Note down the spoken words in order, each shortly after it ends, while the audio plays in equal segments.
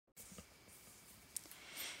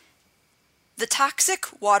The Toxic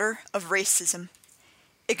Water of Racism.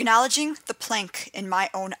 Acknowledging the Plank in My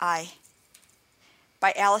Own Eye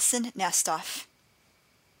by Allison Nastoff.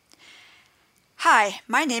 Hi,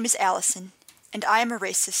 my name is Allison, and I am a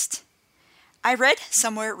racist. I read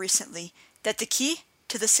somewhere recently that the key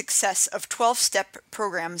to the success of 12-step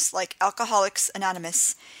programs like Alcoholics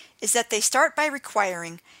Anonymous is that they start by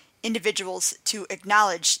requiring individuals to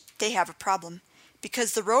acknowledge they have a problem,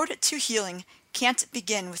 because the road to healing can't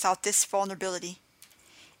begin without this vulnerability.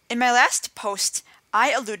 In my last post,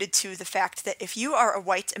 I alluded to the fact that if you are a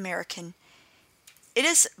white American, it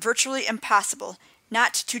is virtually impossible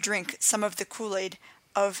not to drink some of the Kool-Aid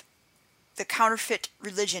of the counterfeit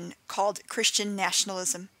religion called Christian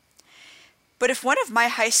nationalism. But if one of my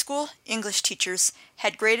high school English teachers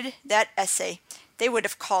had graded that essay, they would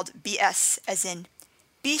have called BS, as in,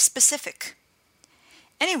 be specific.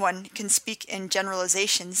 Anyone can speak in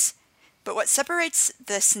generalizations, but what separates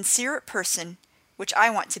the sincere person, which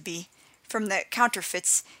I want to be, from the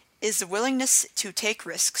counterfeits is the willingness to take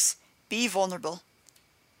risks, be vulnerable.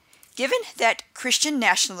 Given that Christian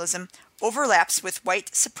nationalism overlaps with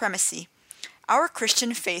white supremacy, our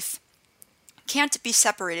Christian faith can't be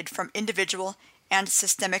separated from individual and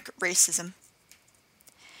systemic racism.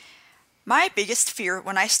 My biggest fear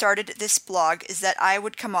when I started this blog is that I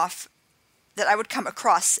would come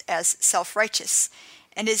across as self-righteous,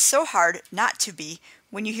 and it is so hard not to be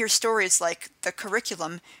when you hear stories like the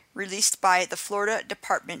curriculum released by the Florida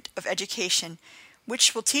Department of Education,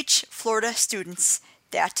 which will teach Florida students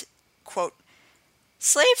that, quote,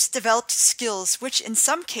 slaves developed skills which in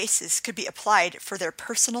some cases could be applied for their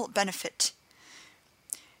personal benefit,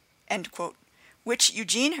 end quote, which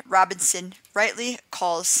Eugene Robinson rightly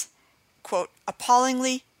calls, quote,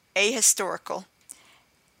 appallingly ahistorical,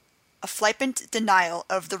 a flippant denial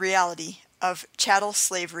of the reality of chattel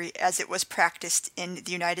slavery as it was practiced in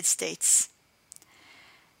the United States.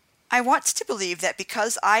 I want to believe that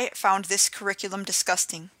because I found this curriculum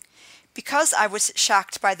disgusting, because I was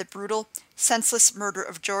shocked by the brutal, senseless murder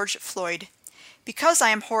of George Floyd, because I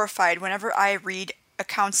am horrified whenever I read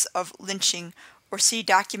accounts of lynching or see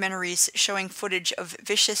documentaries showing footage of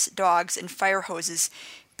vicious dogs and fire hoses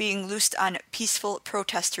being loosed on peaceful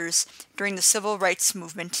protesters during the civil rights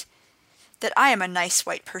movement, that I am a nice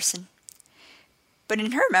white person. But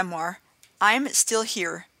in her memoir, I'm Still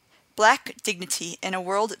Here, Black Dignity in a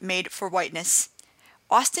World Made for Whiteness,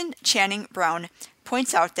 Austin Channing Brown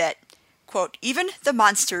points out that, quote, even the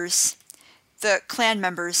monsters, the Klan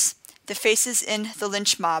members, the faces in the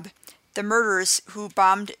lynch mob, the murderers who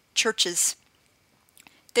bombed churches,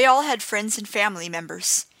 they all had friends and family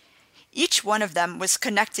members. Each one of them was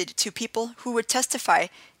connected to people who would testify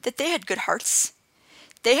that they had good hearts.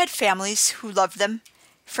 They had families who loved them,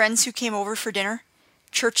 friends who came over for dinner,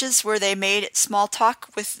 churches where they made small talk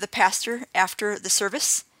with the pastor after the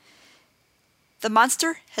service. The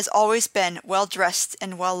monster has always been well-dressed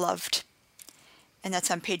and well-loved. And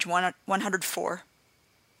that's on page 104.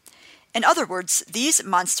 In other words, these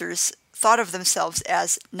monsters thought of themselves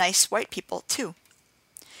as nice white people, too.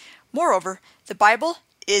 Moreover, the Bible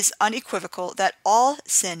is unequivocal that all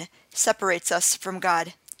sin separates us from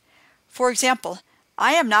God. For example,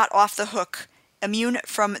 I am not off the hook, immune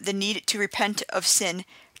from the need to repent of sin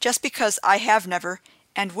just because I have never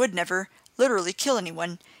and would never literally kill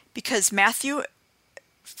anyone, because Matthew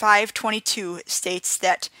 5:22 states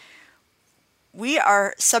that we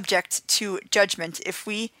are subject to judgment if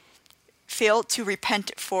we fail to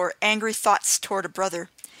repent for angry thoughts toward a brother,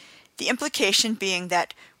 the implication being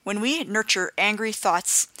that when we nurture angry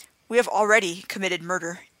thoughts, we have already committed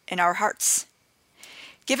murder in our hearts.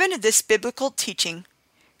 Given this biblical teaching,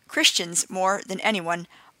 Christians, more than anyone,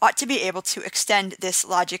 ought to be able to extend this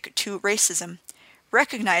logic to racism,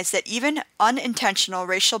 recognize that even unintentional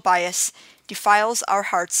racial bias defiles our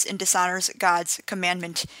hearts and dishonors God's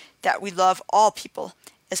commandment that we love all people,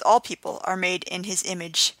 as all people are made in His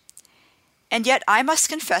image. And yet I must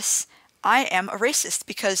confess I am a racist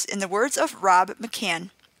because, in the words of Rob McCann,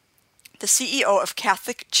 the CEO of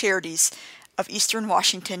Catholic Charities of Eastern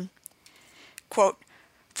Washington, quote,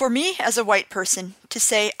 for me as a white person, to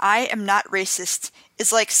say I am not racist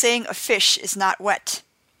is like saying a fish is not wet.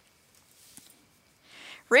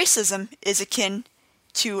 Racism is akin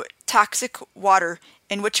to toxic water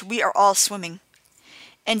in which we are all swimming.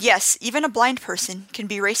 And yes, even a blind person can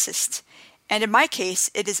be racist. And in my case,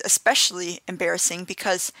 it is especially embarrassing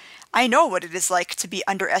because I know what it is like to be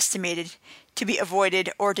underestimated, to be avoided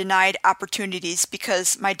or denied opportunities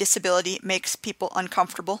because my disability makes people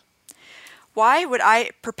uncomfortable. Why would I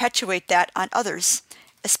perpetuate that on others,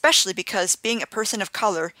 especially because being a person of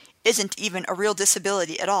color isn't even a real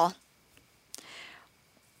disability at all?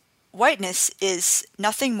 whiteness is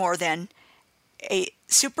nothing more than a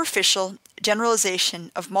superficial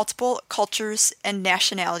generalization of multiple cultures and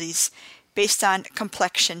nationalities based on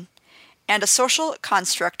complexion, and a social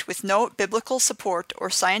construct with no biblical support or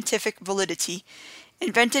scientific validity,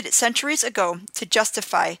 invented centuries ago to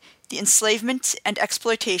justify the enslavement and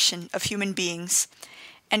exploitation of human beings,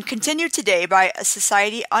 and continued today by a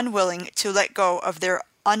society unwilling to let go of their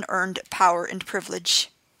unearned power and privilege.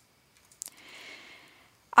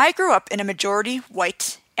 I grew up in a majority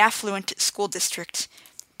white, affluent school district,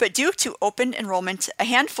 but due to open enrollment, a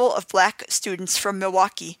handful of black students from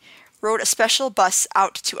Milwaukee rode a special bus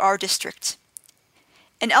out to our district.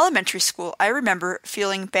 In elementary school, I remember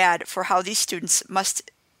feeling bad for how these students must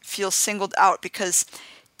feel singled out because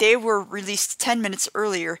they were released 10 minutes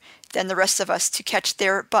earlier than the rest of us to catch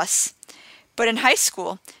their bus. But in high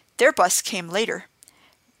school, their bus came later.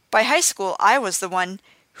 By high school, I was the one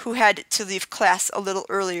who had to leave class a little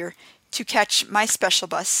earlier to catch my special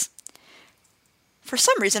bus. For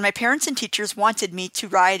some reason, my parents and teachers wanted me to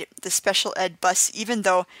ride the special ed bus even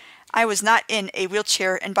though I was not in a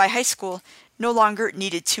wheelchair and by high school no longer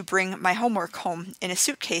needed to bring my homework home in a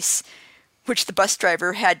suitcase, which the bus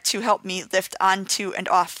driver had to help me lift onto and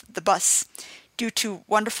off the bus due to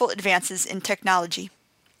wonderful advances in technology.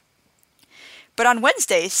 But on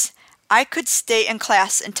Wednesdays, I could stay in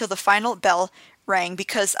class until the final bell rang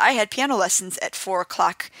because I had piano lessons at 4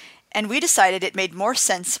 o'clock, and we decided it made more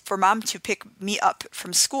sense for Mom to pick me up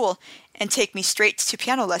from school and take me straight to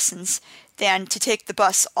piano lessons than to take the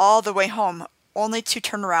bus all the way home only to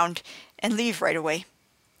turn around and leave right away.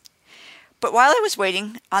 But while I was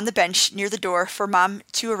waiting on the bench near the door for Mom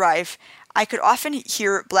to arrive, I could often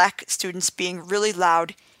hear black students being really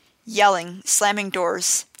loud, yelling, slamming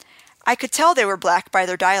doors. I could tell they were black by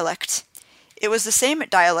their dialect. It was the same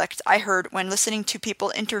dialect I heard when listening to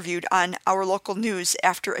people interviewed on our local news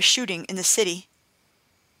after a shooting in the city.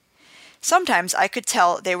 Sometimes I could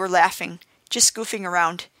tell they were laughing, just goofing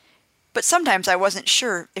around, but sometimes I wasn't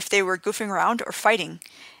sure if they were goofing around or fighting,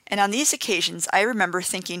 and on these occasions I remember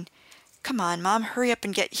thinking, "Come on, Mom, hurry up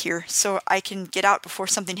and get here so I can get out before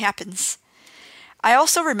something happens." I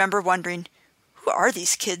also remember wondering, who are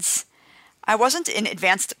these kids? I wasn't in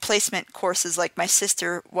advanced placement courses like my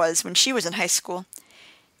sister was when she was in high school.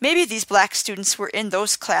 Maybe these black students were in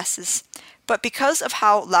those classes, but because of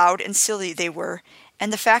how loud and silly they were,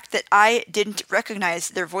 and the fact that I didn't recognize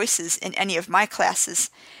their voices in any of my classes,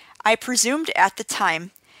 I presumed at the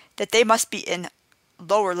time that they must be in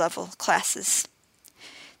lower-level classes.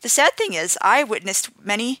 The sad thing is, I witnessed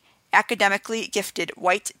many academically gifted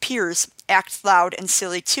white peers act loud and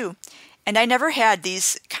silly too, and I never had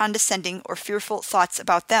these condescending or fearful thoughts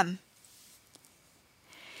about them.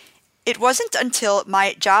 It wasn't until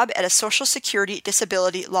my job at a Social Security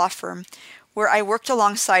disability law firm, where I worked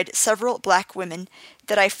alongside several black women,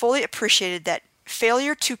 that I fully appreciated that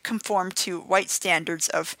failure to conform to white standards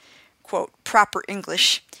of, quote, proper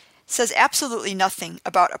English says absolutely nothing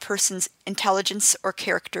about a person's intelligence or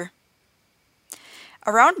character.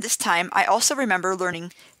 Around this time, I also remember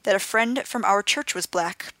learning that a friend from our church was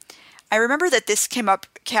black. I remember that this came up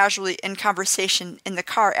casually in conversation in the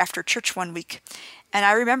car after church one week, and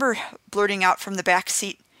I remember blurting out from the back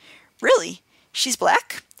seat, "Really? She's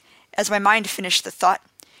black?" As my mind finished the thought,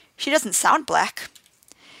 "She doesn't sound black."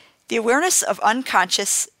 The awareness of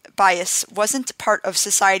unconscious bias wasn't part of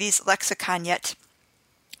society's lexicon yet,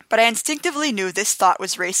 but I instinctively knew this thought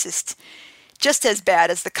was racist, just as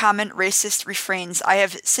bad as the common racist refrains I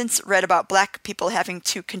have since read about black people having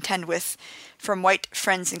to contend with from white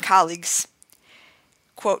friends and colleagues.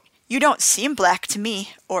 Quote, "You don't seem black to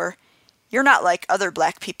me," or "You're not like other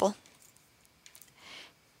black people."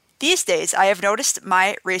 These days, I have noticed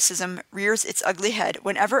my racism rears its ugly head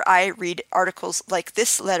whenever I read articles like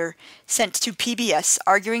this letter sent to PBS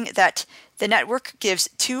arguing that the network gives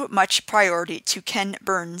too much priority to Ken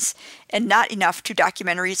Burns and not enough to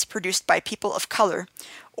documentaries produced by people of color,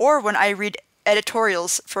 or when I read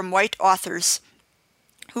editorials from white authors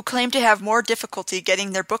who claim to have more difficulty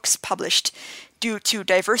getting their books published due to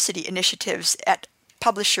diversity initiatives at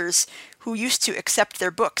publishers who used to accept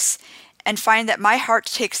their books, and find that my heart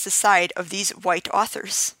takes the side of these white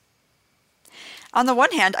authors. On the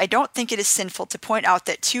one hand, I don't think it is sinful to point out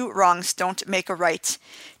that two wrongs don't make a right,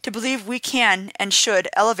 to believe we can and should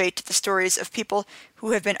elevate the stories of people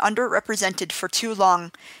who have been underrepresented for too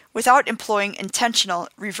long without employing intentional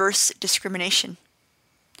reverse discrimination.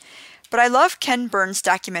 But I love Ken Burns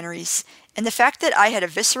documentaries, and the fact that I had a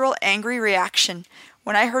visceral, angry reaction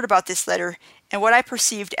when I heard about this letter and what I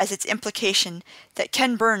perceived as its implication that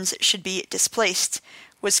Ken Burns should be displaced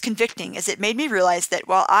was convicting, as it made me realize that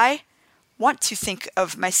while I want to think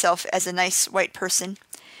of myself as a nice white person.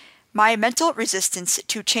 My mental resistance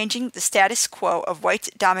to changing the status quo of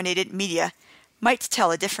white-dominated media might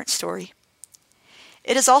tell a different story.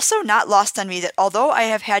 It is also not lost on me that although I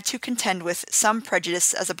have had to contend with some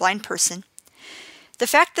prejudice as a blind person, the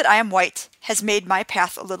fact that I am white has made my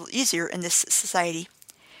path a little easier in this society.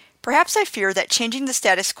 Perhaps I fear that changing the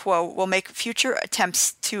status quo will make future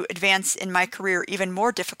attempts to advance in my career even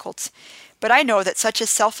more difficult, but I know that such a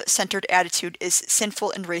self-centered attitude is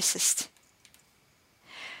sinful and racist.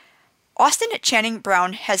 Austin Channing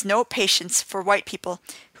Brown has no patience for white people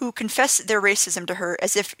who confess their racism to her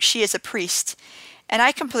as if she is a priest, and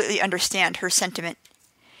I completely understand her sentiment.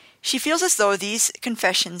 She feels as though these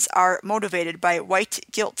confessions are motivated by white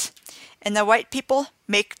guilt, and the white people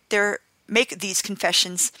make these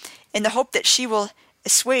confessions in the hope that she will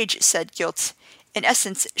assuage said guilt, in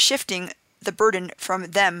essence shifting the burden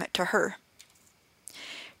from them to her.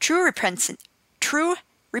 True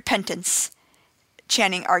repentance,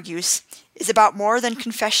 Channing argues, is about more than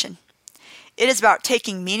confession. It is about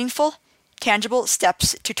taking meaningful, tangible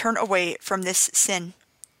steps to turn away from this sin.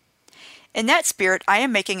 In that spirit, I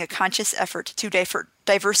am making a conscious effort to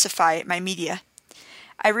diversify my media.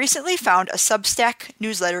 I recently found a Substack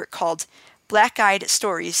newsletter called Black-Eyed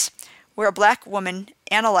Stories, where a black woman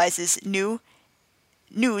analyzes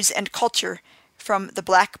news and culture from the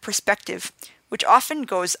black perspective, which often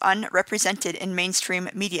goes unrepresented in mainstream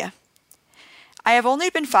media. I have only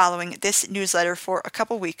been following this newsletter for a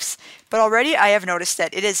couple weeks, but already I have noticed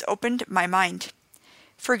that it has opened my mind.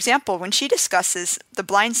 For example, when she discusses The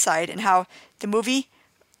Blind Side and how the movie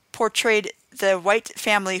portrayed the white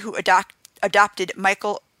family who adopted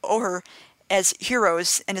Michael Oher as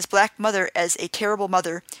heroes and his black mother as a terrible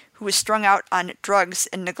mother who was strung out on drugs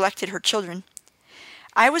and neglected her children,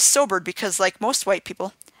 I was sobered because, like most white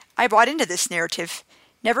people, I bought into this narrative,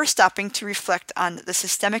 never stopping to reflect on the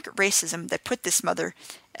systemic racism that put this mother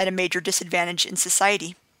at a major disadvantage in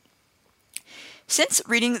society. Since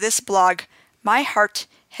reading this blog, my heart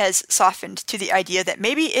has softened to the idea that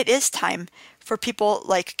maybe it is time for people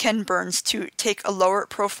like Ken Burns to take a lower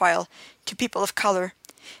profile to people of color,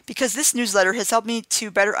 because this newsletter has helped me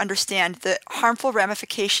to better understand the harmful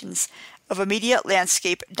ramifications of a media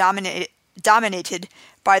landscape dominated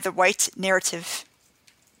by the white narrative.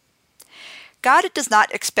 God does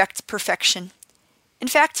not expect perfection. In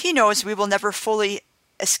fact, He knows we will never fully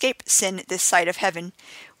escape sin this side of heaven,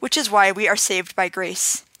 which is why we are saved by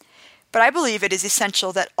grace. But I believe it is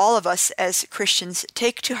essential that all of us as Christians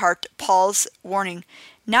take to heart Paul's warning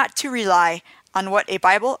not to rely on what a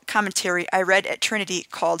Bible commentary I read at Trinity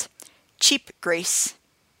called cheap grace.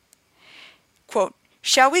 Quote,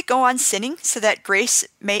 "Shall we go on sinning so that grace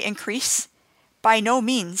may increase? By no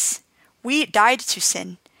means. We died to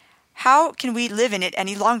sin. How can we live in it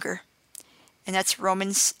any longer?" And that's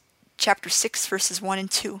Romans chapter 6, verses 1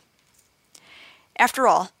 and 2. After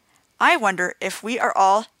all, I wonder if we are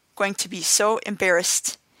all going to be so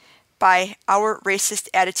embarrassed by our racist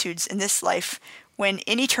attitudes in this life when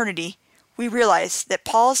in eternity we realize that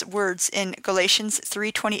Paul's words in Galatians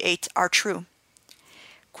 3:28 are true.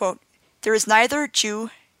 Quote, "There is neither Jew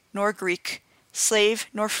nor Greek, slave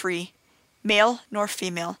nor free, male nor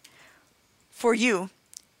female, for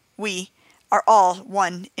we are all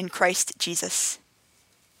one in Christ Jesus."